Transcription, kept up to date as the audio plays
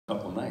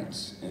couple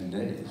nights and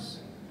days,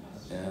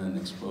 and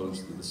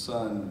exposed to the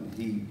sun,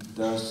 heat,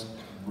 dust,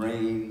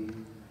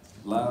 rain,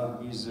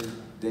 loud music,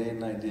 day and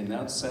night. And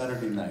now it's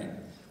Saturday night.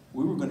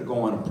 We were going to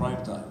go on in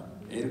prime time.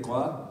 8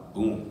 o'clock,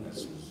 boom. That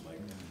was like,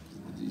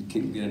 you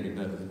can't get any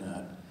better than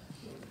that.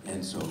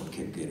 And so it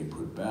kept getting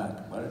put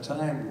back. By the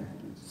time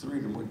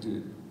 3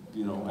 to,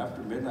 you know,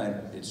 after midnight,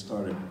 it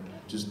started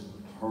just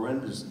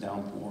horrendous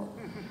downpour.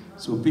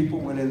 So people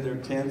went in their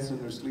tents and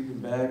their sleeping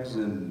bags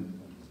and,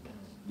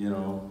 you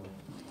know,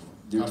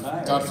 they're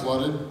tired. Got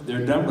flooded?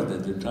 They're done with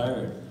it, they're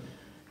tired.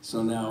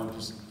 So now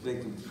just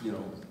think of, you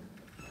know,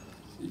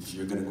 if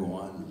you're gonna go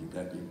on, you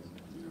got your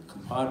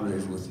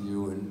compadres with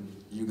you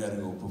and you gotta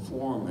go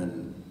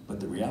perform,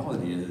 but the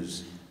reality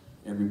is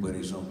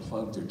everybody's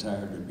unplugged, they're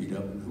tired, they're beat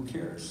up, and who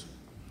cares?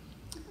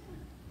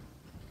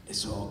 And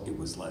so it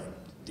was like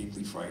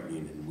deeply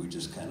frightening, and we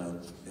just kind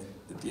of,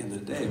 at the end of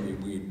the day,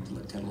 we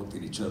kind of looked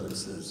at each other and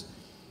says,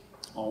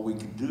 all we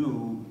can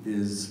do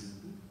is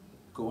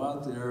go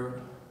out there,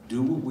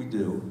 do what we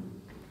do,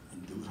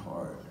 and do it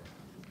hard.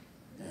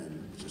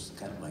 And just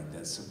kind of like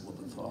that simple of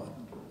a thought.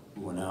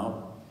 We went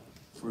out,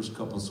 first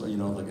couple, so you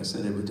know, like I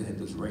said, it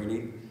was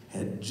raining.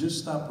 Had just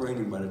stopped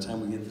raining by the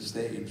time we hit the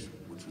stage,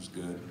 which was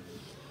good.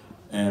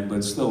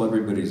 But still,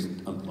 everybody's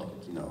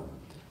unplugged, you know.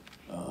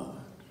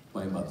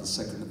 By about the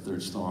second or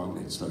third song,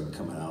 they started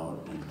coming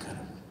out and kind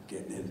of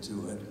getting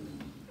into it.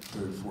 And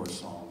third, fourth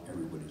song,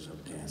 everybody's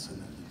up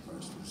dancing, and the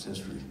rest was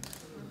history.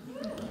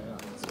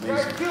 It's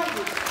amazing.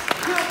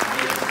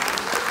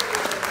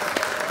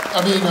 I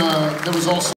mean, there was also